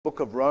book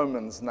of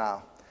Romans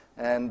now,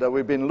 and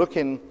we've been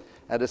looking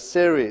at a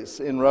series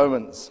in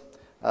Romans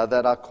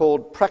that are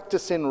called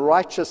Practising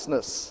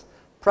Righteousness.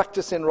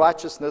 Practising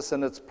Righteousness,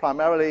 and it's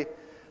primarily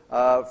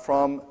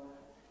from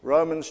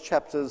Romans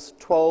chapters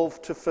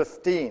 12 to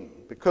 15,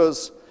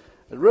 because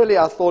really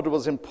I thought it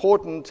was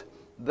important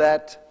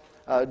that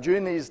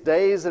during these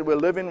days that we're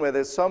living, where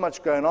there's so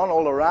much going on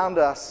all around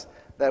us,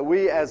 that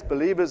we as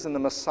believers in the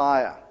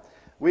Messiah,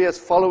 we as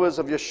followers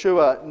of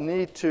Yeshua,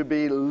 need to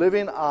be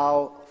living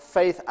our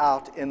faith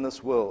out in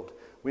this world.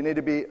 We need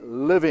to be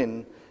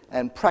living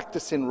and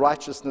practicing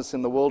righteousness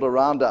in the world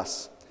around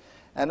us.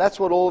 And that's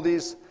what all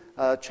these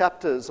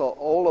chapters are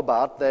all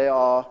about. They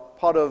are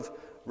part of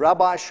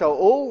Rabbi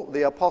Sha'ul,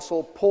 the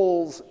Apostle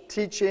Paul's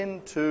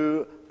teaching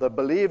to the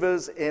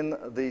believers in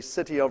the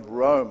city of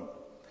Rome.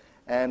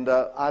 And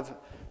I've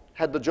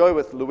had the joy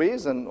with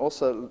Louise and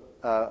also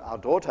our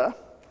daughter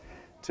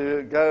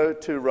to go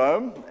to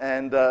Rome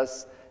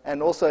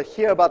and also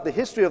hear about the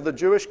history of the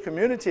Jewish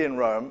community in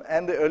Rome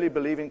and the early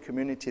believing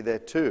community there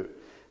too.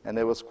 And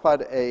there was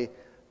quite a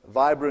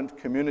vibrant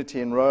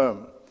community in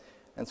Rome.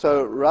 And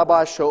so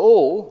Rabbi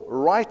Sha'ul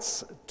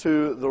writes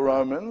to the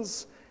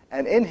Romans,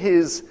 and in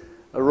his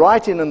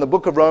writing in the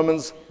book of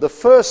Romans, the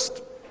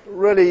first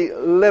really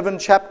 11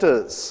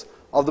 chapters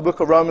of the book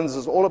of Romans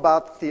is all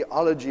about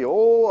theology,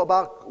 all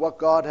about what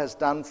God has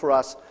done for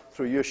us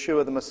through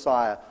Yeshua the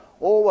Messiah,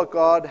 all what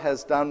God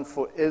has done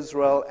for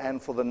Israel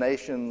and for the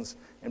nations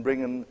in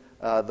bringing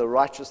the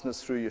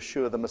righteousness through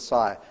Yeshua the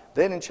Messiah.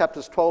 Then in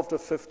chapters 12 to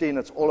 15,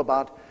 it's all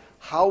about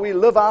how we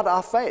live out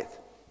our faith.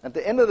 At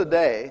the end of the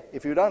day,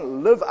 if you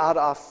don't live out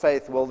our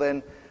faith, well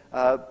then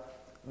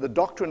the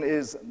doctrine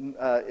is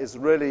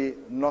really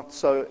not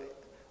so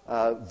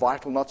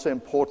vital, not so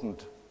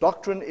important.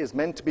 Doctrine is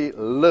meant to be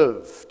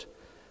lived.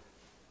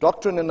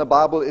 Doctrine in the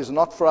Bible is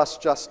not for us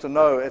just to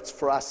know, it's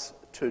for us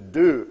to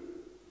do.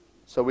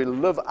 So we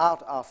live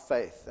out our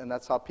faith, and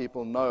that's how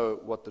people know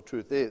what the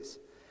truth is.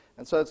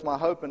 And so it's my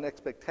hope and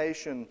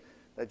expectation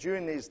that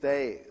during these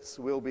days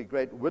we'll be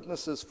great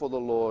witnesses for the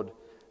Lord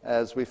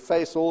as we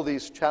face all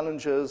these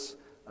challenges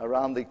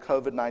around the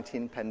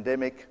COVID-19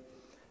 pandemic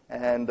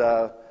and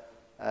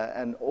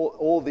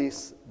all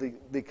these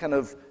the kind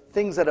of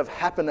things that have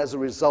happened as a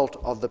result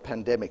of the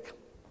pandemic.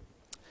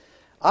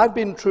 I've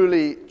been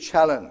truly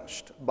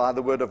challenged by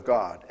the Word of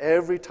God.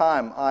 Every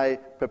time I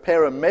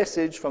prepare a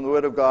message from the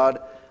Word of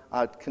God,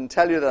 I can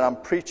tell you that I'm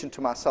preaching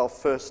to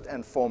myself first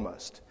and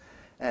foremost.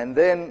 And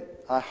then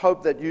I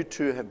hope that you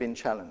too have been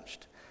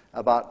challenged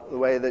about the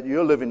way that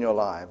you're living your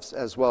lives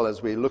as well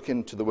as we look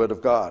into the Word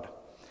of God.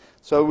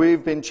 So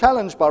we've been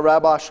challenged by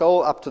Rabbi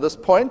Sha'ul up to this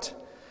point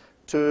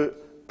to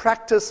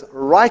practice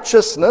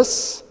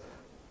righteousness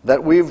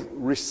that we've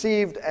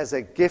received as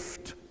a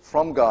gift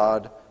from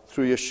God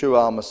through Yeshua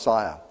our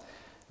Messiah.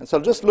 And so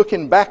just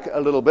looking back a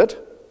little bit,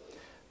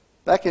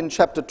 back in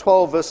chapter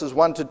 12 verses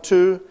 1 to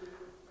 2,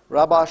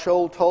 Rabbi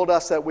Sha'ul told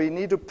us that we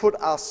need to put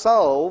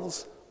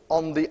ourselves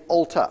on the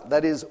altar.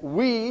 That is,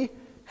 we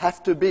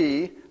have to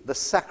be the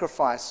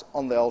sacrifice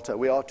on the altar.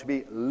 We are to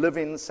be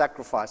living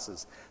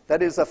sacrifices.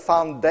 That is a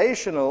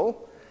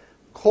foundational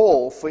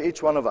call for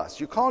each one of us.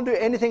 You can't do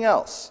anything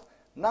else.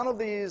 None of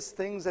these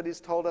things that he's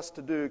told us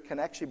to do can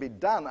actually be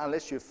done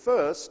unless you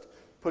first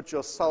put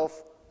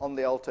yourself on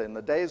the altar. In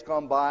the days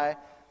gone by,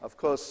 of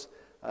course,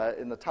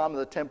 in the time of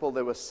the temple,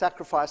 there were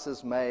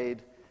sacrifices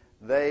made.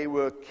 They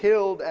were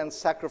killed and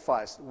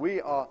sacrificed.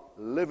 We are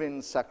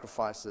living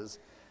sacrifices.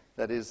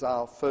 That is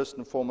our first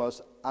and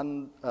foremost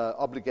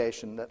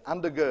obligation that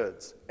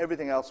undergirds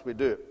everything else we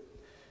do.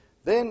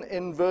 Then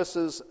in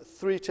verses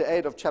 3 to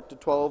 8 of chapter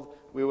 12,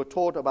 we were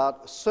taught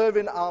about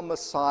serving our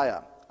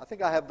Messiah. I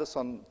think I have this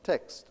on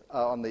text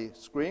on the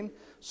screen.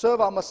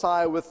 Serve our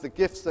Messiah with the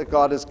gifts that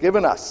God has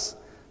given us.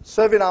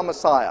 Serving our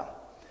Messiah.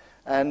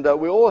 And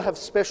we all have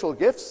special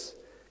gifts.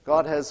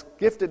 God has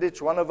gifted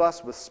each one of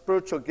us with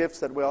spiritual gifts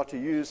that we are to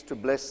use to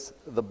bless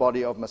the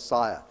body of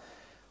Messiah.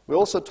 We're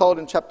also told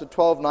in chapter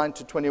 12, 9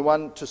 to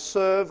 21, to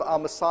serve our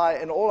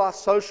Messiah in all our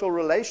social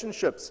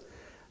relationships.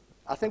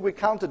 I think we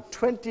counted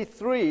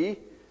 23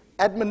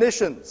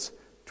 admonitions,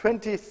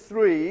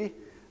 23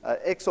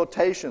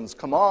 exhortations,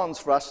 commands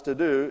for us to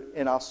do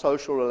in our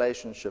social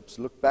relationships.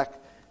 Look back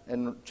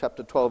in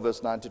chapter 12,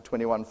 verse 9 to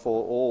 21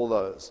 for all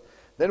those.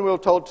 Then we were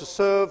told to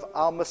serve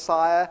our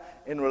Messiah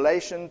in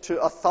relation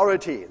to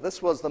authority.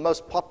 This was the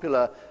most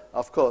popular,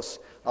 of course,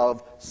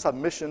 of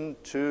submission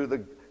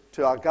to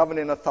our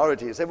governing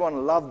authorities.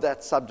 Everyone loved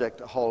that subject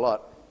a whole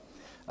lot.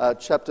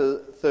 Chapter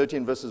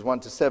 13, verses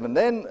 1 to 7.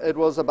 Then it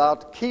was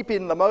about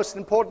keeping the most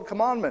important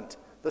commandment,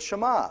 the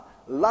Shema,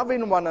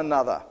 loving one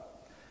another,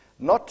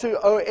 not to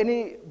owe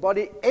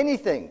anybody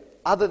anything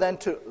other than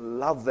to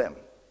love them.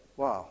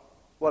 Wow,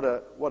 what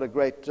a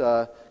great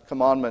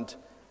commandment,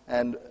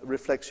 and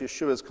reflects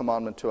Yeshua's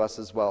commandment to us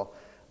as well.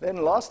 Then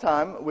last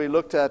time we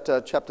looked at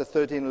chapter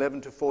 13,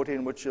 11 to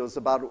 14, which was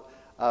about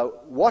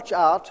watch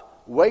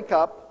out, wake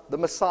up, the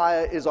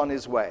Messiah is on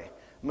his way.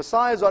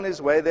 Messiah is on his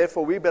way,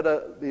 therefore we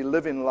better be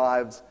living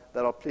lives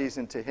that are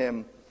pleasing to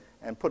him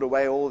and put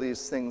away all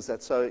these things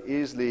that so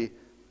easily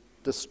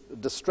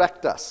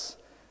distract us.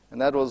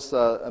 And that was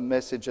a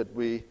message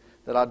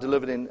that I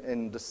delivered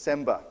in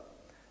December.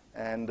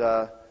 And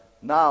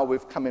now we're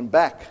coming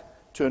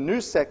back to a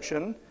new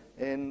section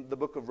in the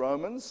book of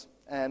Romans.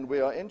 And we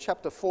are in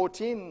chapter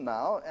 14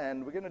 now,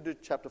 and we're going to do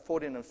chapter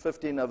 14 and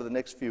 15 over the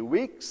next few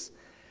weeks.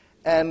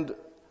 And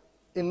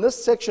in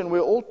this section,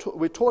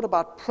 we taught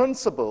about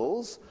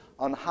principles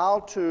on how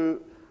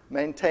to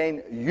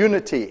maintain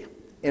unity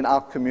in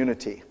our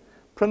community.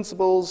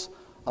 Principles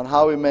on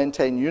how we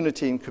maintain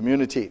unity in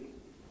community.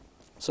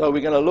 So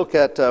we're going to look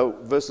at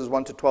verses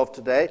 1 to 12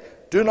 today.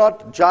 Do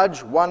not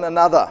judge one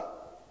another.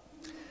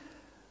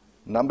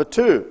 Number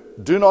 2,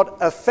 do not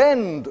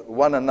offend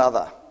one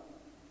another.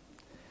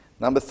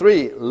 Number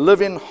 3,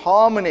 live in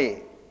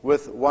harmony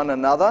with one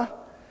another,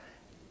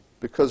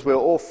 because we're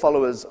all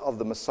followers of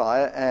the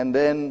Messiah. And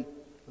then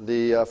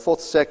the fourth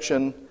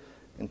section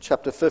in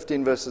chapter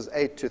 15, verses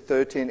 8 to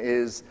 13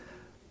 is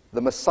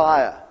the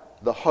Messiah,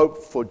 the hope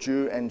for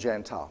Jew and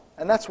Gentile.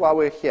 And that's why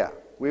we're here.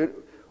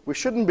 We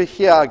shouldn't be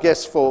here, I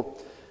guess, for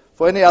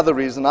any other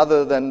reason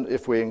other than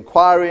if we're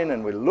inquiring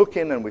and we're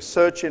looking and we're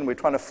searching, we're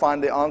trying to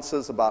find the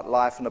answers about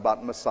life and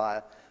about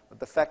Messiah. But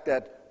the fact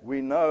that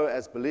we know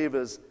as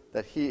believers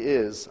that he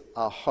is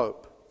our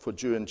hope for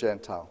Jew and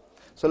Gentile.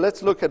 So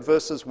let's look at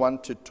verses 1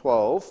 to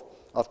 12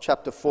 of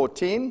chapter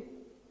 14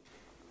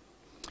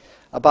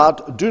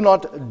 about do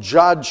not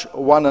judge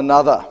one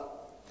another.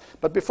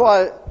 But before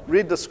I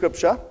read the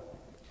scripture,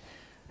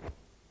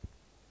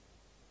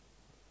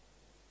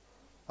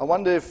 I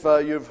wonder if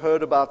you've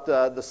heard about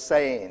the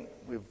saying.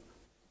 We've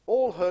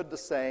all heard the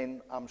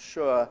saying, I'm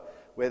sure,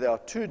 where there are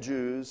 2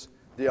 Jews,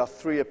 there are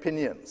 3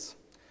 opinions.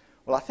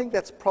 Well, I think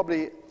that's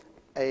probably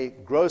a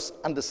gross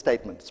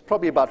understatement. It's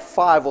probably about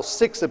 5 or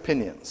 6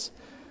 opinions.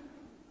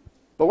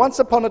 But once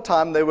upon a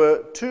time, there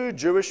were 2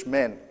 Jewish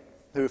men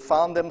who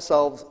found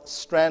themselves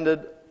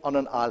stranded on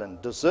an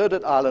island,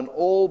 deserted island,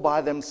 all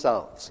by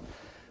themselves.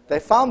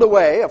 They found a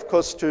way, of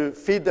course, to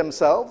feed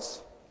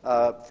themselves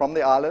from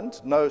the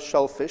island. No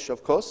shellfish,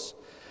 of course.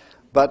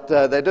 But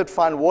they did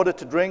find water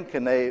to drink,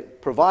 and they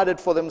provided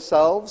for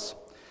themselves.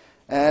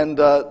 And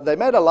they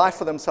made a life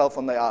for themselves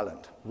on the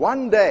island.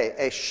 One day,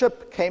 a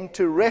ship came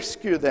to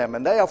rescue them,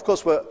 and they, of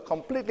course, were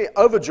completely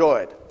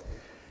overjoyed.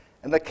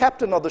 And the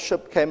captain of the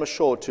ship came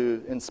ashore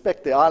to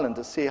inspect the island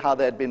to see how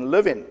they had been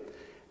living.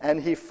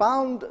 And he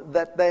found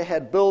that they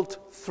had built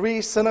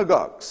 3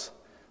 synagogues.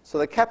 So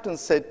the captain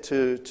said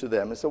to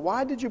them, he said,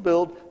 why did you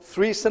build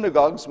 3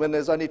 synagogues when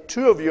there's only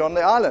 2 of you on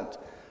the island?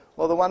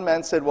 Well, the one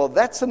man said, well,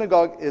 that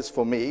synagogue is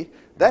for me,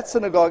 that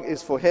synagogue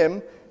is for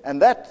him,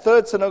 and that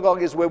 3rd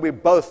synagogue is where we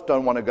both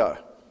don't want to go.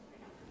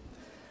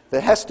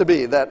 There has to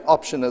be that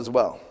option as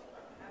well.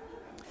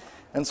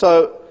 And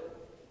so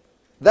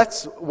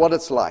that's what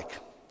it's like.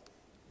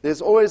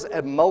 There's always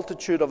a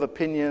multitude of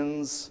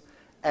opinions,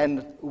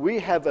 and we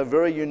have a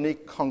very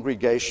unique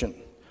congregation.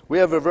 We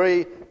have a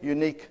very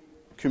unique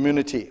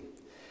community.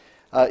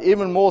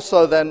 Even more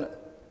so than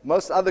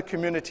most other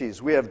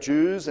communities. We have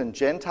Jews and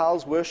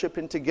Gentiles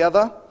worshiping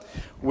together.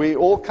 We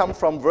all come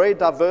from very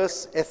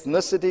diverse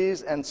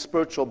ethnicities and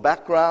spiritual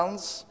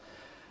backgrounds.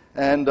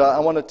 And I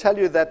want to tell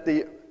you that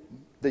the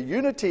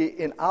unity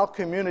in our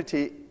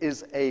community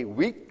is a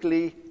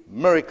weekly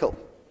miracle.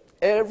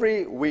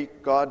 Every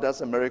week God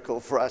does a miracle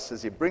for us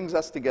as he brings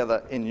us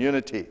together in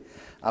unity.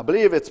 I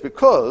believe it's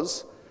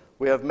because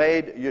we have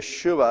made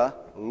Yeshua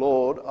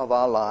Lord of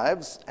our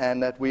lives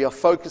and that we are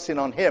focusing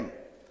on him.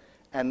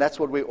 And that's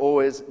what we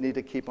always need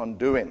to keep on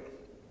doing.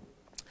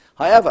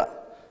 However,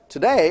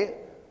 today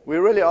we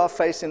really are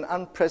facing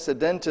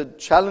unprecedented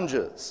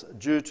challenges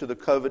due to the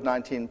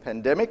COVID-19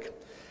 pandemic.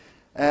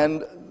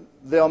 And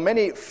there are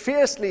many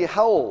fiercely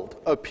held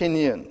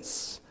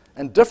opinions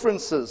and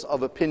differences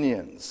of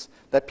opinions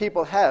that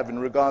people have in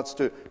regards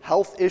to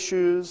health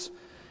issues,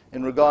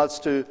 in regards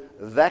to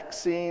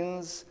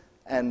vaccines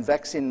and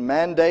vaccine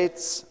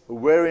mandates,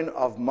 wearing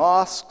of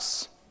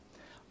masks,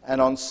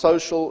 and on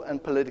social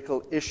and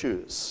political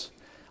issues.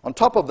 On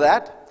top of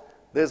that,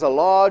 there's a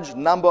large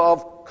number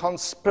of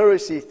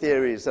conspiracy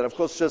theories that, of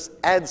course, just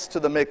adds to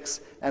the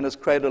mix and has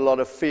created a lot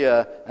of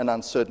fear and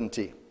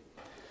uncertainty.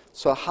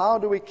 So how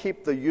do we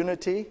keep the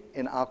unity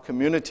in our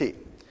community?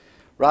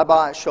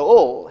 Rabbi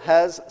Sha'ul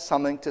has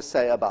something to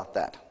say about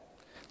that.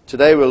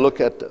 Today we'll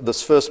look at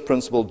this first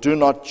principle, do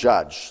not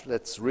judge.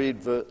 Let's read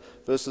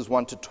verses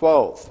 1 to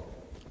 12.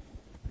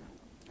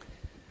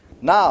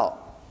 Now,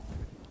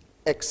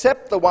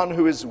 accept the one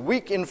who is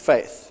weak in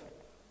faith,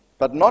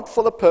 but not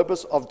for the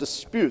purpose of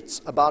disputes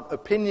about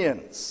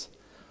opinions.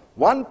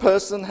 One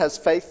person has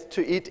faith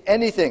to eat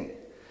anything,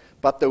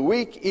 but the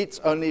weak eats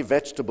only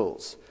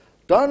vegetables.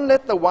 Don't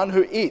let the one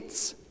who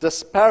eats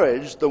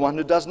disparage the one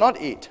who does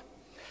not eat.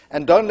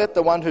 And don't let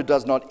the one who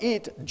does not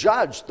eat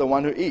judge the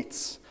one who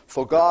eats,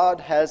 for God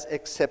has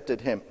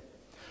accepted him.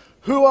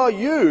 Who are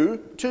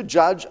you to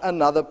judge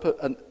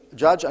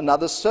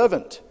another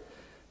servant?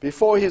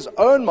 Before his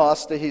own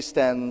master he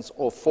stands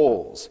or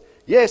falls.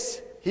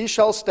 Yes, he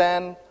shall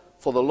stand,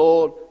 for the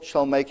Lord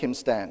shall make him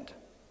stand.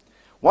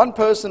 One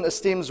person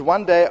esteems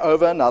one day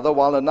over another,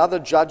 while another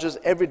judges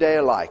every day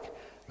alike.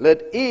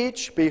 Let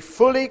each be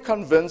fully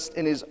convinced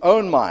in his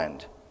own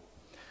mind.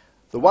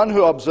 The one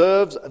who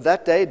observes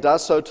that day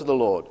does so to the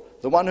Lord.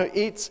 The one who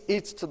eats,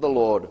 eats to the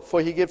Lord,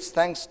 for he gives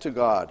thanks to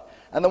God.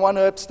 And the one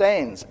who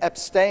abstains,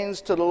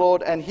 abstains to the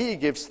Lord, and he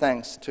gives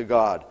thanks to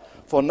God.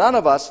 For none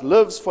of us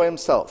lives for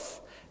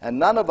himself, and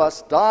none of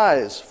us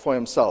dies for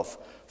himself.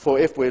 For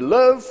if we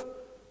live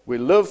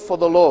for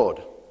the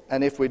Lord.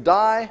 And if we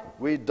die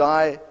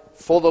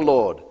for the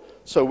Lord.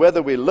 So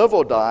whether we live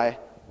or die,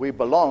 we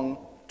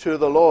belong to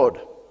the Lord.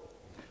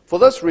 For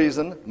this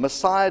reason,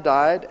 Messiah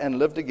died and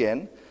lived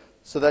again,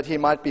 so that he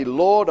might be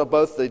Lord of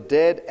both the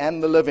dead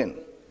and the living.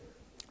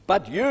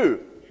 But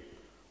you,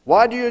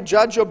 why do you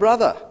judge your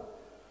brother?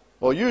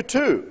 Or you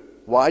too,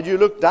 why do you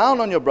look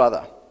down on your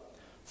brother?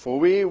 For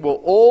we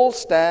will all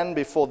stand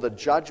before the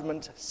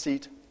judgment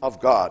seat of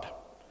God.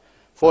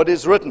 For it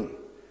is written,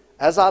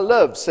 As I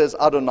live, says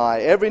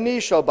Adonai, every knee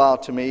shall bow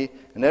to me,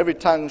 and every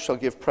tongue shall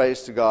give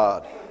praise to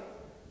God.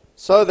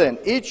 So then,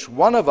 each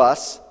one of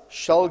us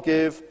shall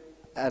give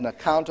an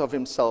account of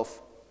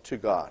himself to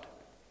God.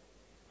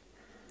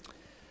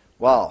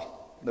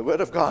 Wow, the Word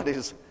of God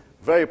is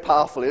very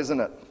powerful, isn't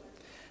it?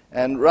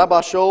 And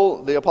Rabbi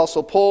Sha'ul, the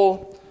Apostle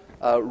Paul,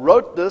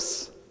 wrote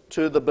this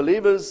to the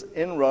believers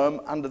in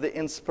Rome under the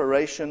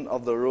inspiration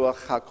of the Ruach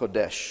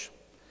HaKodesh.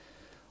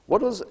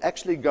 What was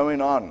actually going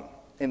on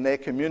in their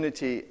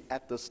community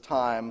at this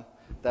time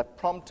that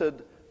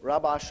prompted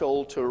Rabbi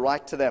Sha'ul to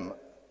write to them?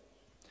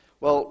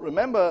 Well,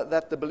 remember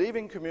that the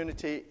believing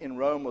community in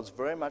Rome was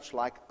very much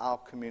like our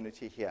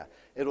community here.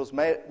 It was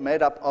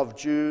made up of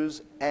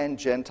Jews and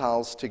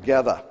Gentiles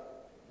together.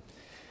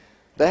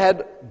 They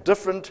had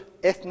different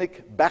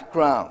ethnic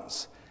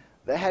backgrounds.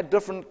 They had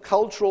different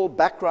cultural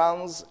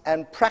backgrounds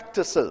and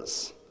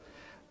practices.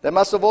 They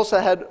must have also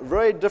had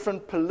very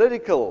different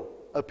political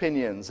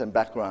opinions and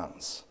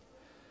backgrounds.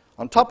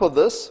 On top of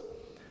this,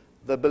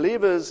 the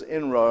believers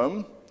in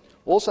Rome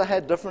also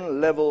had different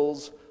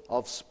levels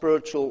of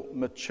spiritual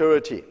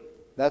maturity.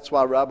 That's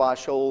why Rabbi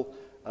Sha'ul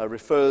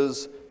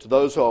refers to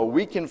those who are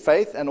weak in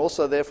faith, and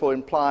also therefore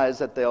implies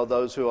that they are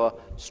those who are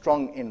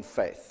strong in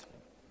faith.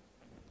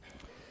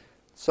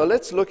 So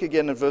let's look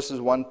again at verses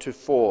 1 to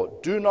 4.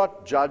 Do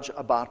not judge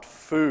about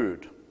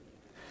food.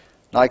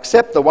 Now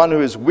accept the one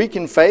who is weak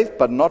in faith,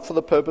 but not for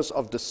the purpose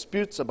of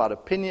disputes about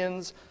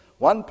opinions.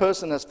 One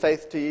person has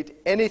faith to eat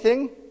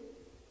anything,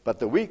 but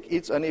the weak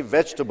eats only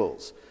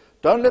vegetables.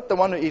 Don't let the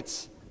one who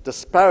eats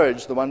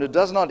disparage the one who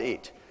does not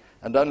eat,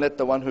 and don't let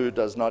the one who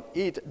does not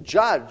eat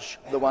judge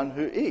the one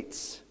who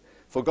eats.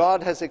 For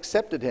God has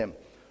accepted him.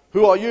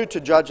 Who are you to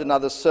judge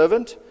another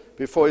servant?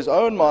 Before his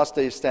own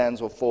master he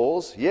stands or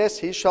falls. Yes,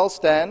 he shall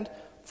stand,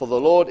 for the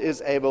Lord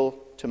is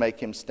able to make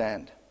him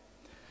stand.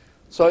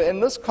 So in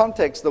this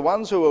context, the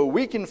ones who were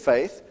weak in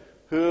faith,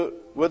 who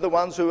were the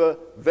ones who were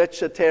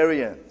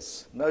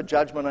vegetarians. No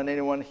judgment on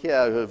anyone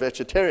here who are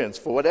vegetarians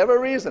for whatever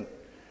reason.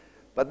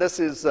 But this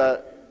is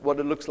what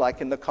it looks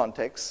like in the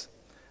context.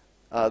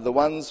 The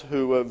ones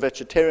who were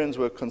vegetarians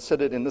were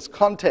considered in this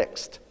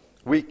context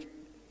weak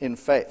in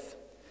faith.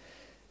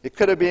 It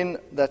could have been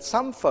that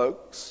some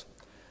folks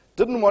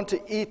didn't want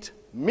to eat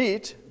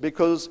meat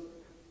because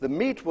the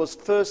meat was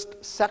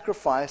first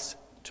sacrificed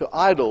to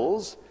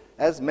idols,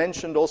 as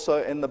mentioned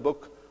also in the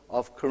book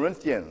of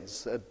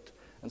Corinthians.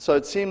 And so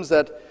it seems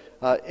that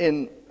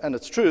and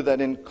it's true that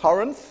in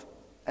Corinth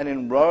and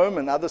in Rome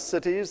and other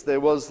cities, there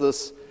was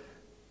this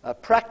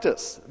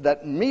practice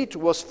that meat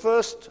was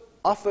first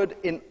offered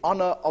in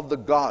honor of the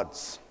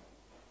gods.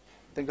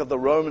 Think of the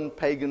Roman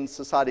pagan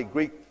society,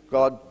 Greek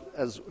god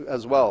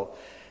as well.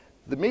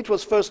 The meat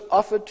was first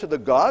offered to the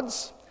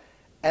gods,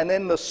 and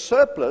then the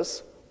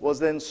surplus was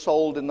then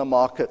sold in the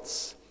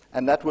markets.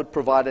 And that would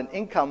provide an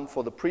income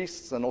for the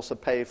priests and also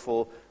pay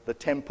for the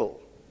temple,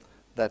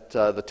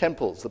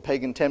 the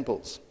pagan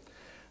temples.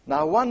 Now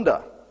I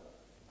wonder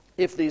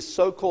if these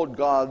so-called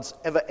gods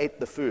ever ate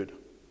the food.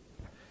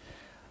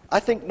 I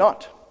think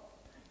not.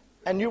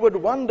 And you would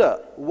wonder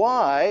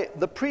why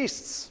the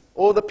priests,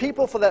 or the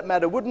people for that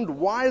matter, wouldn't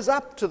wise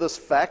up to this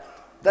fact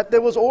that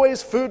there was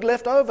always food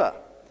left over.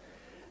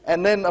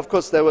 And then, of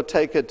course, they would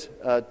take it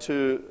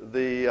to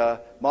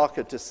the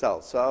market to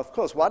sell. So, of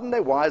course, why didn't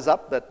they wise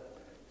up that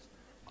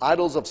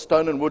idols of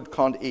stone and wood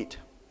can't eat?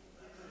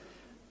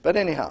 But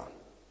anyhow,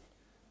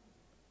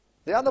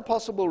 the other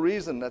possible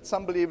reason that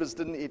some believers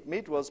didn't eat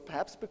meat was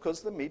perhaps because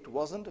the meat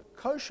wasn't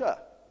kosher.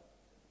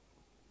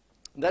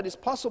 That is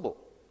possible.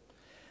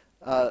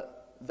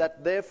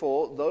 That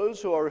therefore,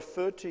 those who are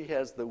referred to here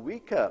as the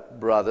weaker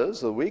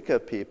brothers, the weaker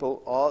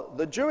people, are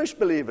the Jewish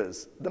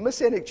believers, the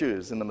Messianic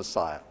Jews in the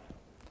Messiah.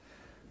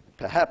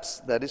 Perhaps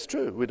that is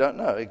true. We don't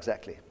know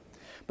exactly.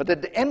 But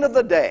at the end of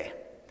the day,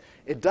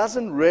 it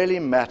doesn't really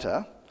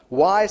matter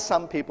why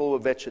some people were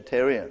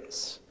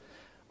vegetarians.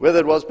 Whether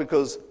it was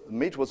because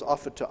meat was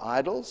offered to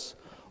idols,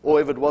 or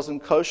if it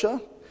wasn't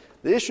kosher.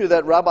 The issue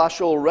that Rabbi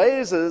Sha'ul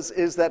raises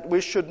is that we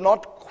should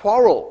not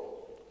quarrel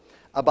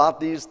about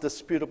these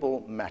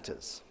disputable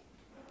matters.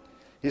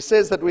 He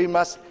says that we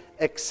must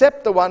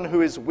Accept the one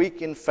who is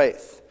weak in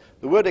faith.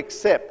 The word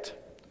accept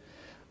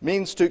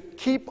means to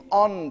keep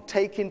on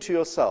taking to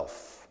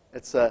yourself.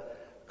 It's a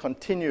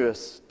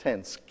continuous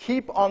tense.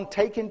 Keep on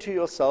taking to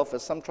yourself,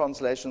 as some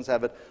translations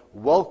have it,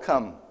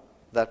 welcome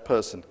that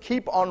person.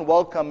 Keep on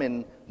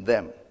welcoming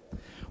them.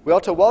 We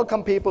are to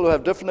welcome people who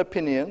have different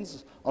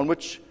opinions on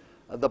which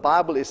the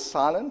Bible is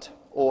silent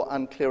or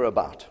unclear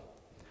about.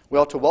 We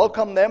are to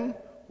welcome them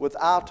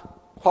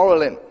without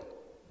quarreling.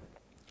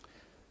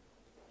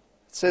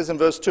 It says in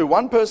verse 2,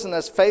 one person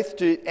has faith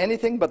to eat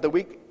anything, but the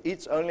weak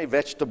eats only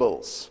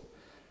vegetables.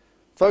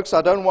 Folks,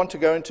 I don't want to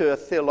go into a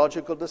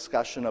theological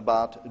discussion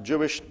about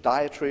Jewish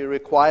dietary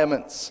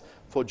requirements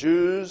for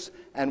Jews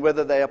and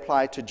whether they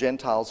apply to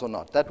Gentiles or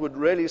not. That would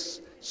really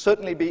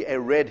certainly be a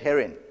red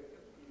herring.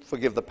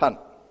 Forgive the pun.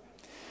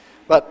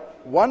 But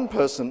one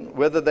person,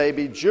 whether they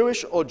be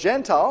Jewish or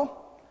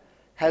Gentile,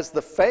 has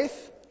the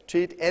faith to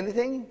eat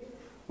anything,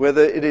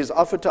 whether it is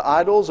offered to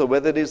idols or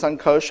whether it is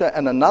unkosher,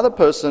 and another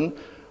person,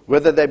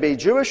 whether they be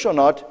Jewish or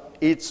not,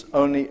 eats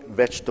only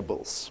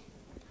vegetables.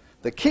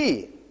 The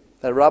key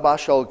that Rabbi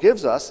Sha'ul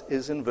gives us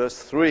is in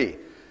verse 3.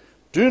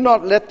 Do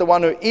not let the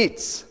one who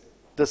eats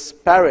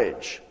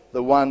disparage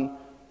the one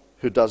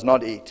who does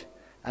not eat.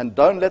 And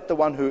don't let the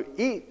one who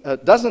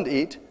doesn't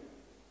eat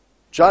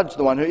judge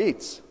the one who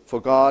eats,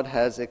 for God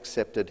has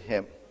accepted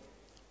him.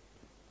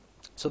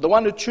 So the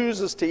one who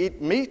chooses to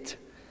eat meat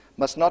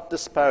must not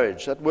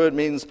disparage. That word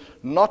means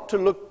not to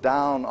look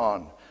down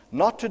on,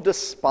 not to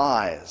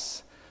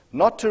despise,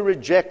 not to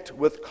reject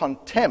with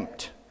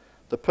contempt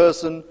the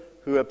person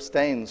who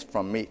abstains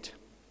from meat.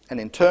 And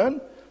in turn,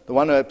 the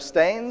one who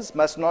abstains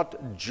must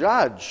not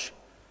judge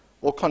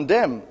or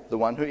condemn the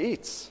one who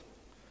eats.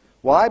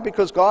 Why?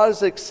 Because God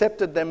has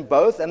accepted them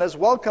both and has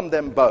welcomed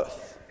them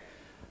both.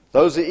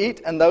 Those who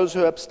eat and those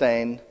who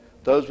abstain,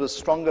 those with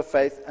stronger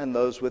faith and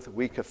those with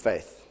weaker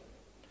faith.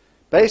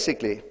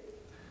 Basically,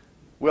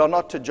 we are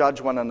not to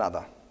judge one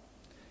another,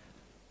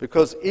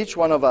 because each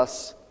one of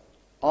us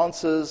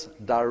answers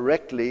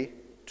directly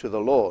to the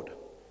Lord.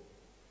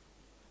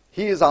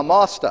 He is our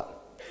master.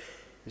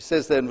 He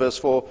says there in verse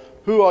 4,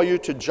 who are you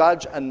to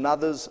judge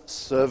another's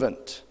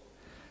servant?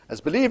 As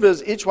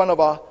believers, each one of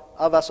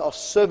us are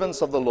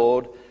servants of the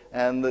Lord,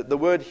 and the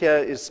word here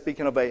is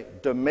speaking of a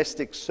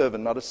domestic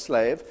servant, not a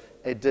slave,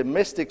 a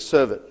domestic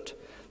servant.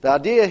 The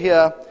idea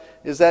here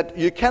is that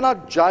you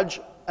cannot judge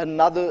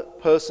another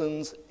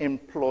person's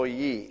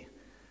employee.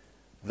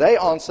 They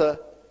answer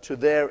to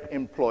their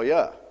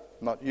employer,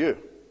 not you.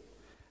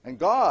 And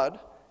God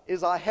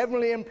is our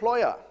heavenly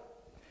employer,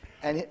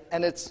 and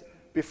it's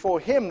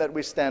before him that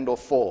we stand or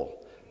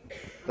fall.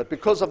 But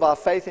because of our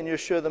faith in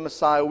Yeshua the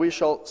Messiah, we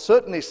shall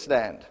certainly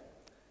stand.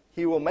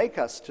 He will make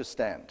us to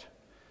stand.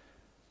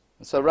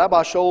 And so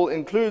Rabbi Sha'ul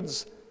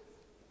includes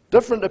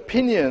different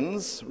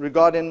opinions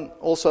regarding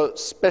also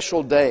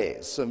special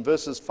days. So in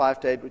verses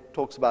 5 to 8, it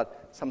talks about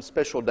some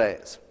special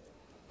days.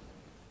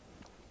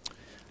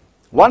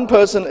 One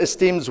person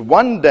esteems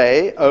one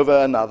day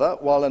over another,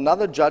 while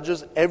another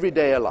judges every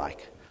day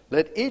alike.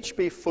 Let each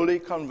be fully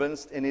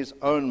convinced in his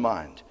own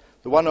mind.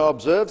 The one who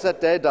observes that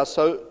day does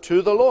so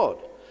to the Lord.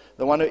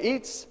 The one who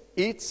eats,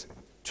 eats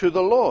to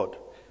the Lord,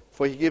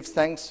 for he gives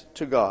thanks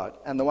to God.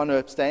 And the one who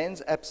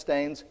abstains,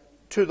 abstains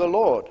to the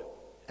Lord,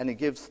 and he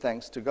gives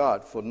thanks to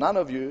God. For none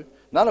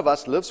of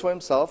us lives for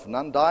himself,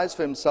 none dies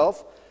for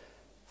himself.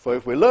 For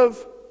if we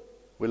live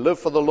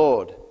for the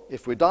Lord.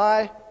 If we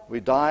die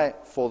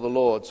for the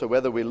Lord. So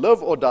whether we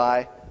live or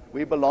die,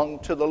 we belong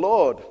to the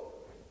Lord.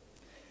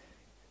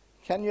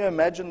 Can you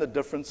imagine the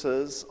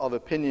differences of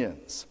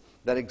opinions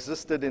that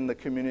existed in the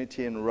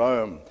community in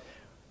Rome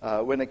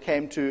when it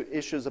came to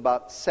issues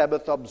about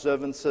Sabbath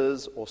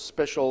observances or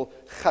special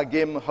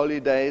Chagim, holy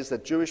days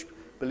that Jewish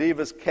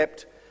believers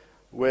kept,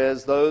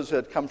 whereas those who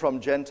had come from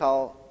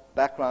Gentile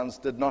backgrounds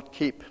did not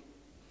keep?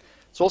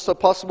 It's also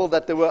possible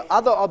that there were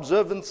other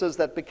observances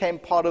that became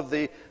part of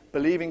the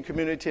believing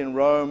community in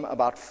Rome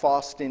about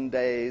fasting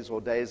days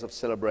or days of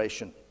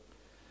celebration.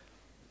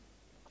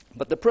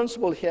 But the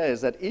principle here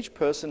is that each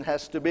person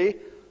has to be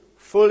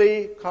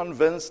fully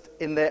convinced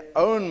in their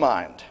own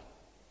mind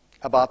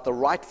about the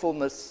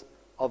rightfulness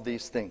of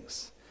these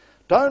things.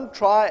 Don't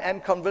try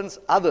and convince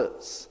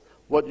others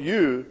what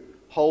you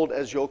hold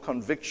as your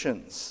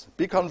convictions.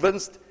 Be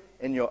convinced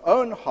in your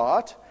own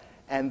heart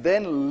and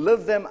then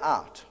live them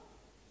out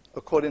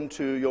according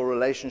to your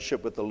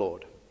relationship with the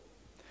Lord.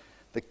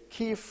 The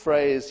key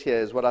phrase here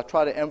is what I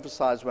try to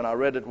emphasize when I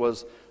read it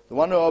was, the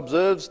one who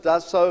observes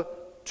does so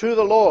to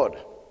the Lord.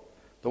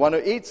 The one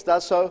who eats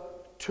does so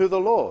to the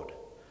Lord.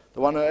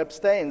 The one who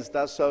abstains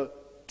does so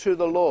to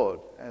the Lord.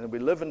 And we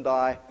live and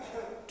die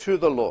to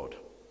the Lord.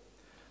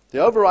 The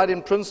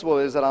overriding principle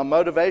is that our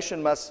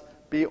motivation must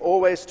be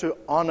always to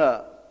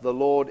honor the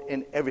Lord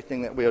in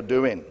everything that we are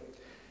doing.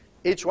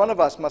 Each one of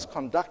us must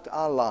conduct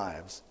our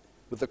lives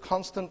with a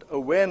constant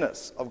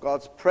awareness of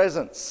God's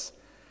presence.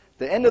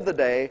 At the end of the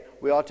day,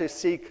 we are to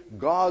seek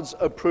God's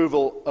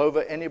approval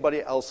over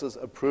anybody else's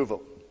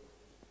approval.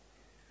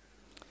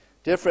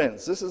 Dear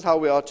friends, this is how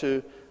we are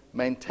to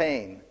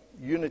maintain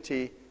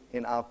unity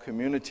in our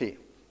community.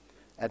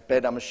 at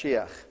Beit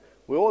HaMashiach.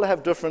 We all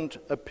have different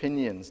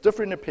opinions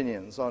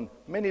on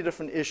many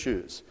different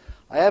issues.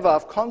 However,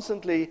 I've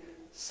constantly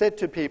said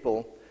to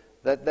people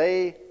that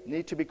they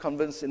need to be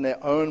convinced in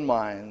their own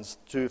minds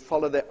to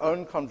follow their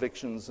own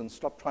convictions and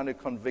stop trying to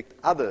convict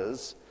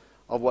others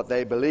of what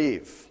they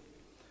believe,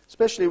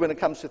 especially when it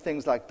comes to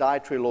things like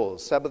dietary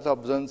laws, Sabbath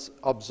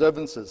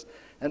observances,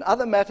 and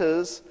other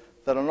matters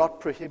that are not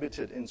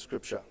prohibited in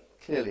Scripture,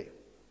 clearly.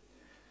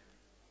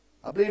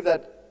 I believe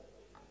that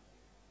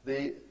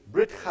the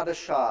Brit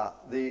Chadashah,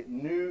 the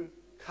New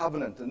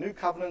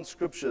Covenant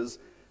Scriptures,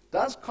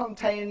 does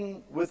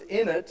contain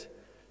within it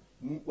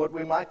what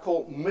we might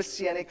call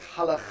Messianic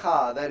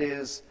halakha, that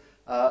is,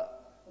 a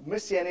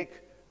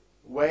Messianic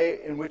way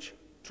in which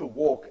to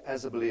walk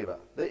as a believer.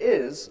 There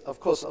is, of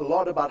course, a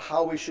lot about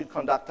how we should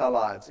conduct our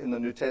lives in the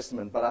New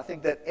Testament, but I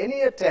think that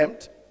any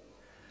attempt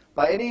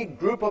by any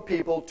group of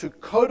people to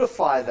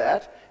codify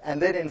that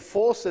and then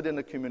enforce it in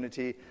the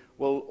community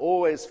will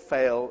always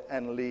fail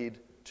and lead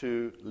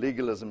to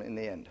legalism in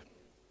the end.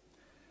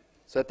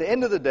 So at the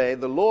end of the day,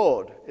 the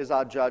Lord is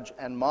our judge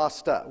and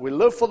master. We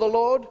live for the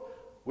Lord.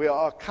 We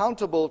are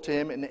accountable to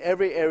Him in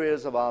every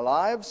areas of our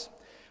lives.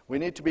 We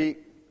need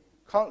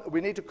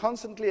to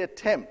constantly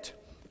attempt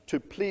to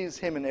please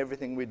Him in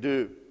everything we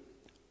do.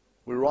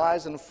 We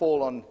rise and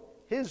fall on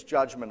His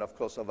judgment, of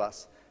course, of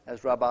us,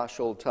 as Rabbi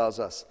Sha'ul tells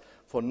us.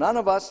 For none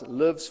of us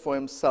lives for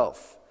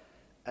himself,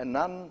 and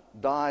none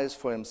dies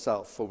for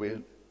himself. For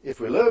if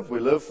we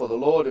live for the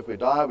Lord. If we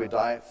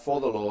die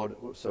for the Lord.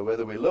 So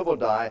whether we live or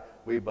die,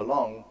 we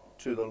belong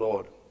to the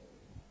Lord.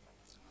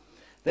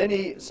 Then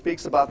he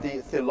speaks about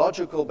the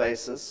theological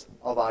basis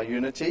of our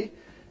unity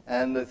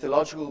and the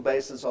theological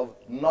basis of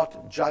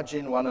not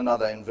judging one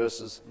another in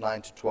verses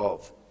 9 to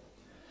 12.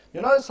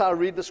 You notice I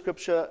read the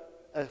Scripture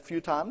a few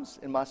times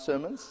in my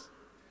sermons.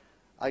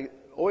 I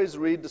always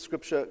read the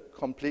Scripture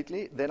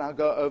completely, then I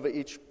go over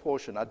each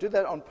portion. I do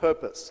that on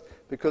purpose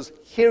because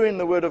hearing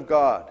the Word of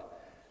God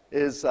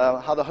is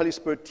how the Holy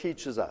Spirit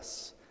teaches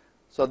us.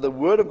 So the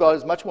Word of God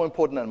is much more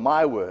important than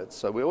my words.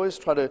 So we always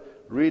try to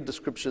read the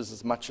Scriptures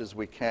as much as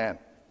we can.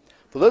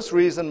 For this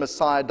reason,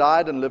 Messiah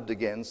died and lived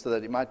again, so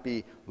that He might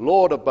be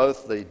Lord of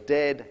both the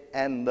dead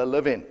and the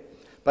living.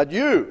 But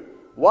you,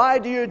 why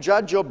do you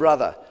judge your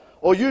brother?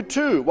 Or you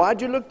too, why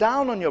do you look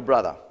down on your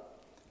brother?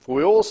 For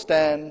we all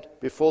stand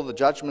before the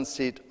judgment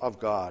seat of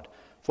God.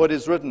 For it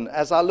is written,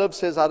 As I live,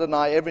 says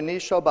Adonai, every knee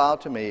shall bow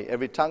to me,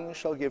 every tongue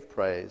shall give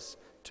praise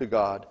to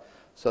God.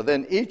 So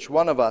then each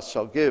one of us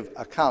shall give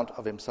account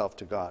of himself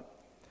to God.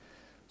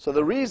 So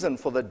the reason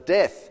for the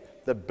death,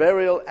 the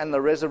burial, and the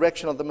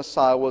resurrection of the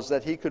Messiah was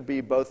that He could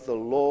be both the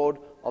Lord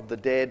of the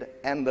dead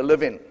and the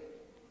living.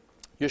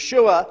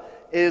 Yeshua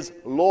is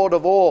Lord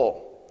of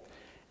all.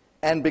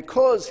 And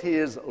because He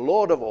is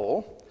Lord of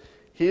all,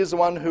 He is the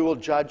one who will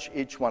judge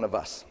each one of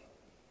us.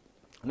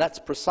 And that's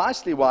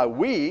precisely why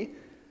we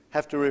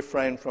have to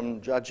refrain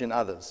from judging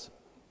others.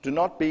 Do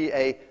not be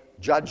a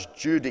Judge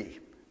Judy,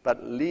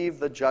 but leave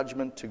the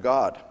judgment to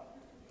God.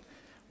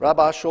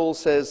 Rabbi Sha'ul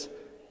says,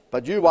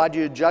 But you, why do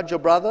you judge your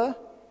brother?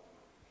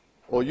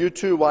 Or you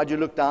too, why do you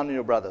look down on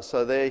your brother?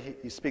 So there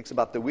he speaks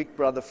about the weak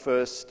brother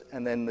first,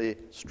 and then the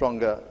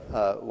stronger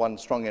one,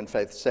 strong in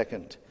faith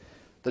second.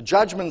 The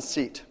judgment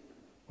seat.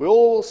 We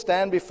all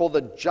stand before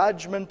the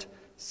judgment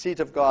seat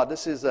of God.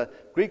 This is a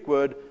Greek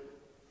word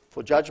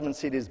for judgment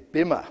seat is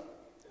bima.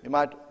 You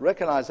might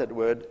recognize that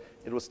word.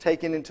 It was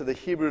taken into the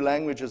Hebrew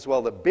language as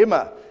well. The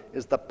bima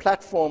is the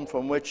platform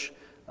from which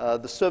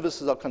the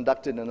services are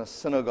conducted in a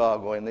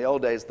synagogue, or in the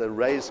old days, the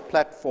raised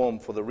platform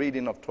for the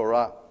reading of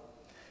Torah.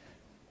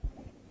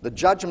 The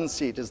judgment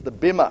seat is the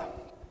bima.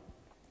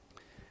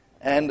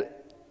 And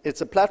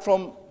it's a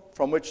platform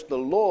from which the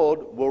Lord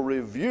will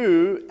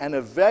review and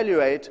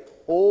evaluate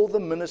all the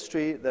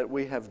ministry that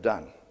we have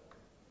done.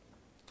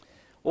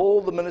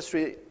 All the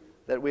ministry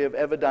that we have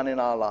ever done in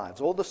our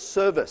lives. All the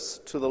service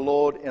to the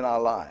Lord in our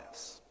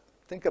lives.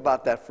 Think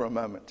about that for a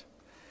moment.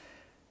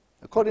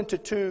 According to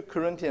 2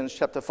 Corinthians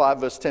chapter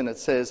 5, verse 10, it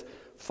says,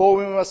 For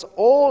we must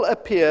all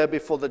appear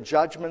before the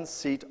judgment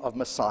seat of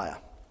Messiah,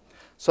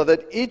 so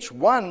that each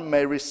one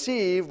may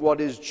receive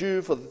what is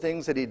due for the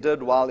things that he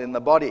did while in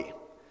the body,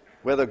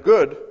 whether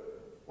good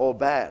or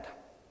bad.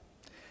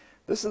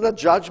 This is a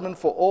judgment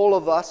for all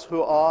of us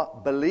who are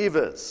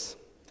believers.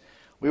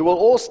 We will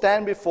all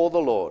stand before the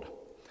Lord.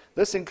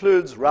 This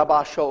includes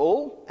Rabbi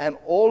Sha'ul and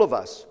all of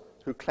us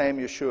who claim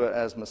Yeshua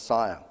as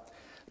Messiah.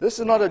 This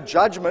is not a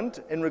judgment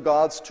in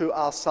regards to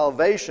our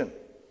salvation,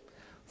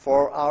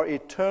 for our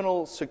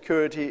eternal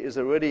security is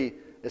already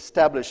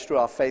established through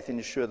our faith in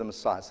Yeshua the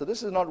Messiah. So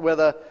this is not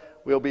whether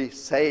we'll be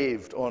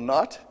saved or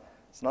not.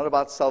 It's not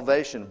about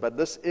salvation, but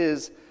this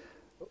is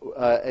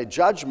a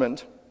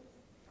judgment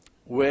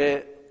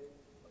where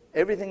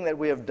everything that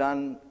we have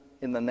done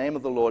in the name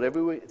of the Lord,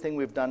 everything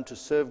we've done to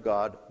serve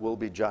God will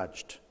be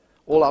judged.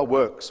 All our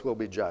works will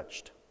be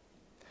judged.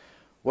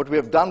 What we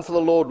have done for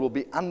the Lord will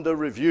be under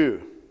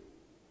review.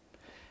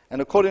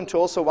 And according to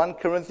also 1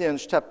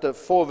 Corinthians chapter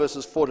 4,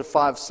 verses 4 to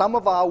 5, some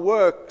of our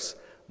works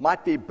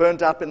might be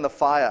burnt up in the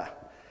fire,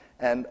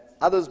 and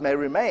others may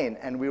remain,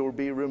 and we will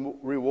be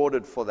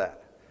rewarded for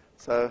that.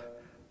 So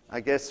I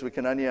guess we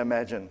can only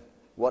imagine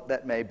what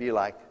that may be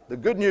like. The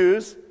good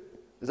news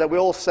is that we're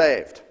all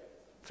saved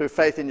through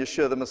faith in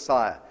Yeshua the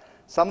Messiah.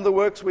 Some of the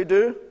works we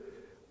do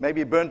may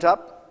be burnt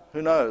up.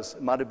 Who knows?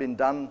 It might have been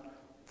done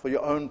for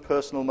your own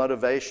personal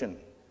motivation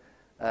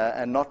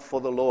and not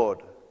for the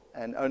Lord.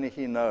 And only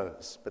He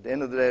knows. But at the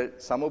end of the day,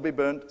 some will be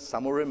burnt,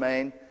 some will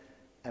remain.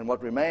 And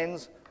what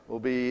remains will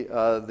be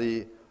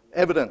the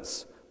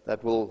evidence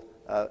that will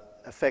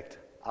affect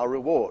our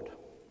reward.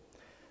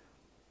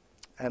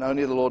 And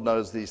only the Lord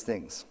knows these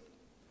things.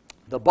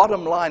 The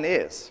bottom line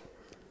is,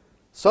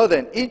 so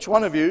then, each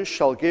one of you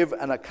shall give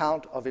an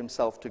account of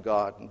himself to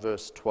God, in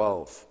verse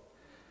 12.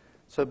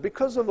 So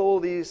because of all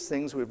these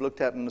things we've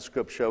looked at in the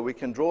Scripture, we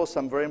can draw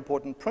some very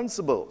important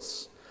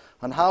principles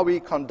on how we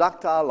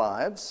conduct our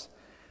lives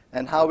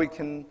and how we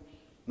can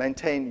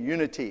maintain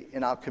unity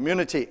in our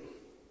community.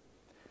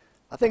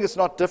 I think it's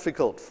not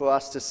difficult for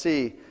us to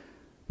see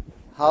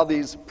how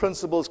these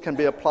principles can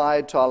be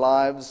applied to our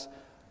lives,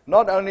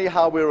 not only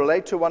how we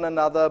relate to one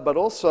another, but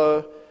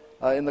also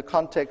in the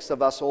context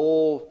of us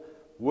all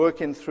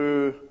working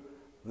through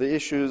the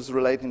issues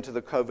relating to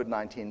the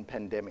COVID-19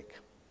 pandemic.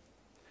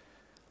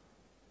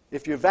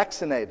 If you're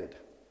vaccinated,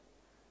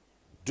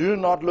 do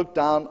not look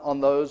down on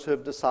those who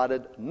have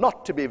decided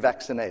not to be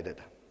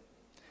vaccinated.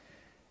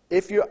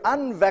 If you're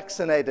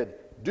unvaccinated,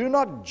 do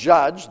not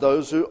judge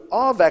those who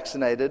are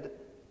vaccinated,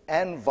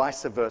 and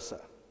vice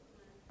versa.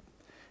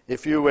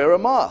 If you wear a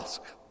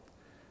mask,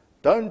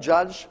 don't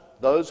judge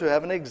those who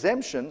have an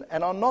exemption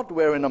and are not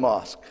wearing a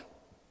mask.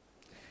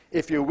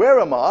 If you wear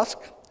a mask,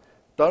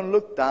 don't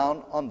look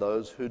down on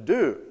those who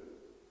do.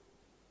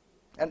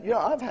 And,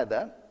 I've had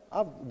that.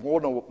 I've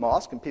worn a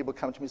mask and people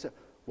come to me and say,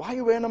 why are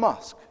you wearing a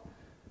mask?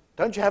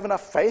 Don't you have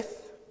enough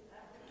faith?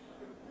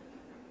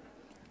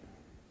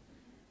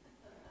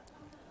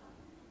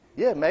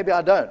 Yeah, maybe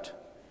I don't.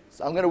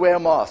 So I'm going to wear a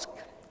mask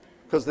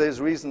because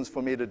there's reasons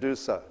for me to do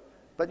so.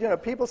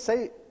 But, people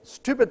say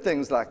stupid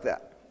things like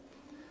that.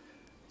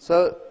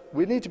 So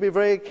we need to be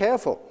very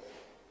careful.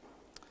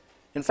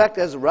 In fact,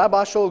 as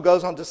Rabbi Sha'ul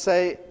goes on to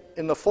say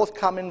in the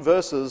forthcoming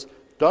verses,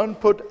 don't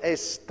put a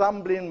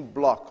stumbling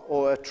block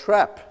or a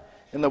trap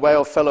in the way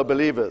of fellow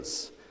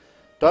believers.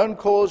 Don't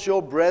cause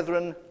your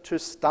brethren to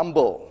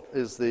stumble,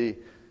 is the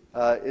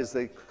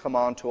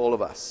command to all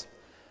of us.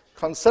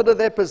 Consider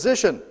their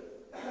position.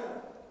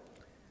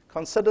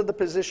 Consider the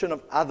position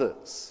of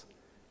others.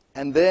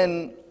 And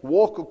then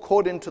walk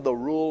according to the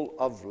rule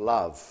of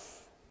love.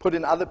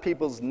 Putting other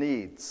people's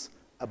needs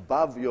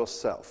above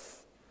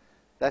yourself.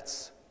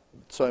 That's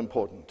so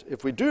important.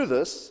 If we do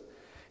this,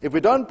 if we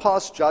don't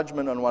pass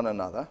judgment on one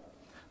another,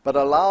 but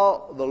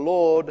allow the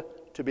Lord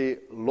to be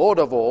Lord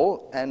of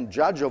all and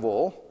judge of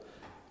all,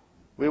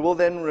 we will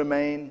then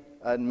remain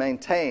and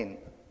maintain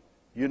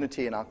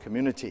unity in our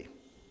community.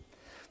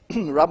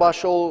 Rabbi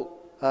Sha'ul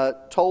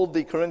told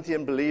the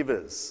Corinthian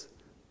believers,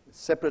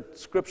 separate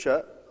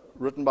scripture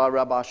written by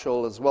Rabbi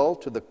Sha'ul as well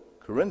to the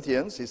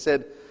Corinthians, he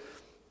said,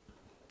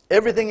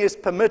 everything is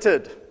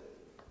permitted,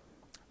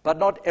 but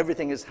not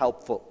everything is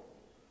helpful.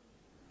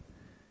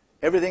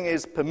 Everything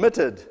is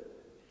permitted,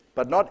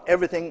 but not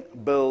everything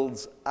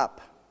builds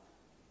up.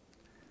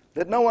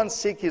 Let no one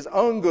seek his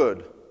own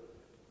good,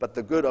 but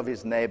the good of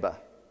his neighbor.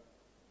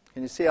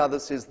 Can you see how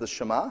this is the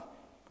Shema?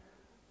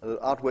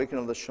 The outworking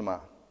of the Shema.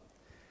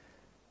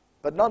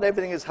 But not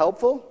everything is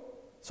helpful.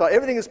 So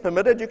everything is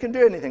permitted, you can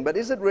do anything. But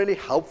is it really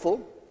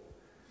helpful?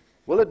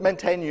 Will it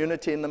maintain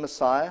unity in the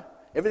Messiah?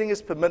 Everything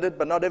is permitted,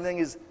 but not everything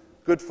is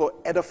good for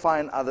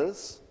edifying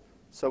others.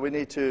 So we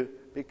need to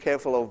be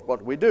careful of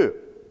what we do.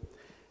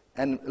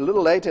 And a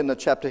little later in the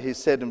chapter, he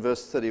said in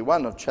verse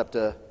 31 of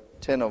chapter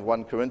 10 of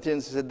 1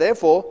 Corinthians, he said,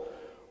 therefore,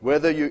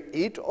 whether you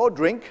eat or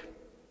drink,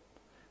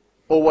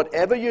 or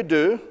whatever you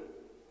do,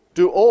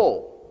 do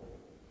all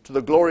to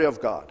the glory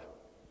of God.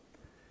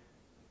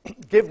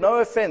 Give no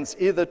offense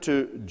either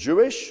to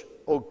Jewish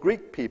or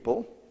Greek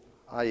people,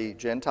 i.e.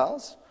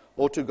 Gentiles,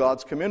 or to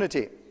God's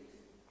community.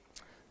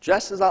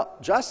 Just as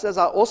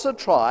I also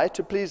try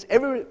to please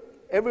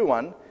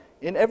everyone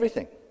in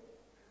everything.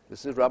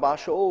 This is Rabbi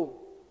Sha'ul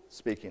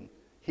speaking.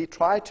 He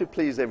tried to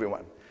please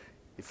everyone.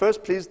 He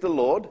first pleased the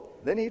Lord,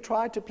 then he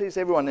tried to please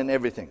everyone in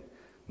everything,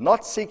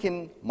 not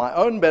seeking my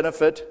own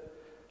benefit,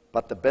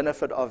 but the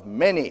benefit of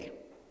many.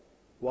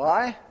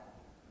 Why?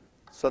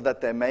 So that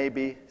they may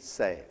be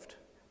saved.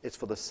 It's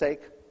for the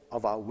sake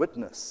of our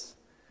witness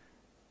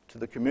to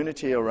the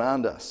community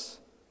around us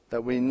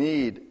that we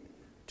need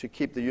to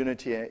keep the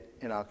unity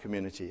in our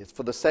community. It's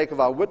for the sake of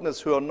our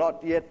witness to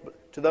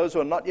those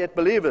who are not yet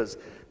believers,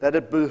 that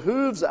it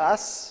behooves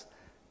us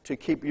to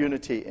keep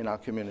unity in our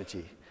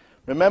community.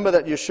 Remember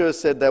that Yeshua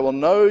said, they will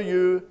know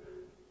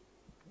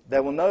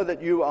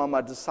that you are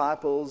my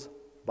disciples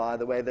by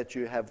the way that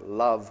you have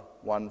love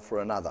one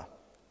for another.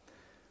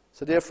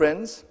 So dear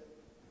friends,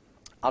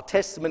 our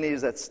testimony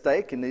is at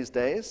stake in these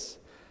days.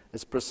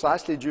 It's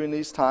precisely during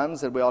these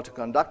times that we are to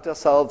conduct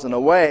ourselves in a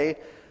way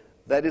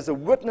that is a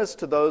witness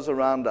to those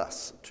around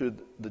us, to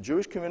the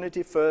Jewish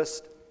community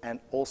first, and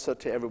also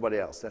to everybody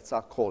else. That's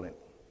our calling.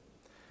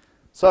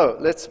 So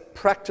let's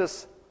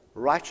practice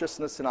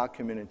righteousness in our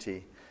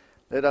community.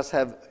 Let us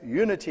have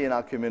unity in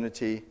our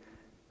community,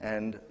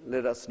 and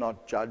let us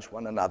not judge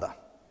one another.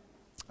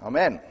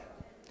 Amen.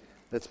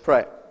 Let's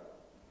pray.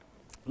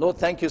 Lord,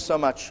 thank you so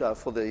much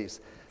for these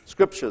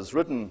scriptures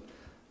written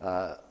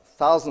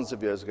thousands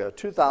of years ago,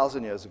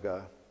 2,000 years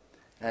ago.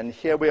 And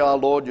here we are,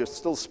 Lord, you're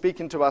still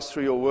speaking to us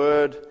through your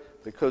word,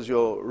 because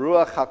your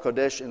Ruach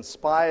HaKodesh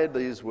inspired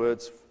these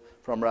words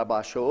from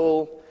Rabbi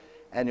Sha'ul,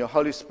 and your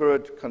Holy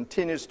Spirit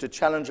continues to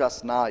challenge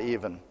us now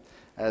even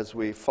as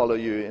we follow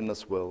you in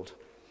this world.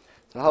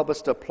 So help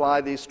us to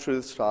apply these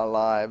truths to our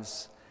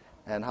lives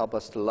and help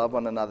us to love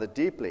one another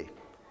deeply,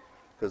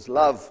 because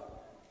love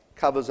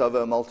covers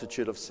over a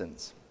multitude of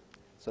sins.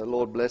 So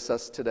Lord, bless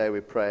us today,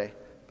 we pray.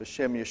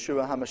 B'Shem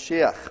Yeshua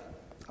HaMashiach.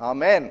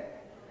 Amen.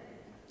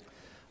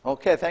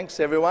 Okay,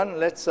 thanks everyone.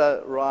 Let's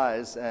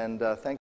rise and thank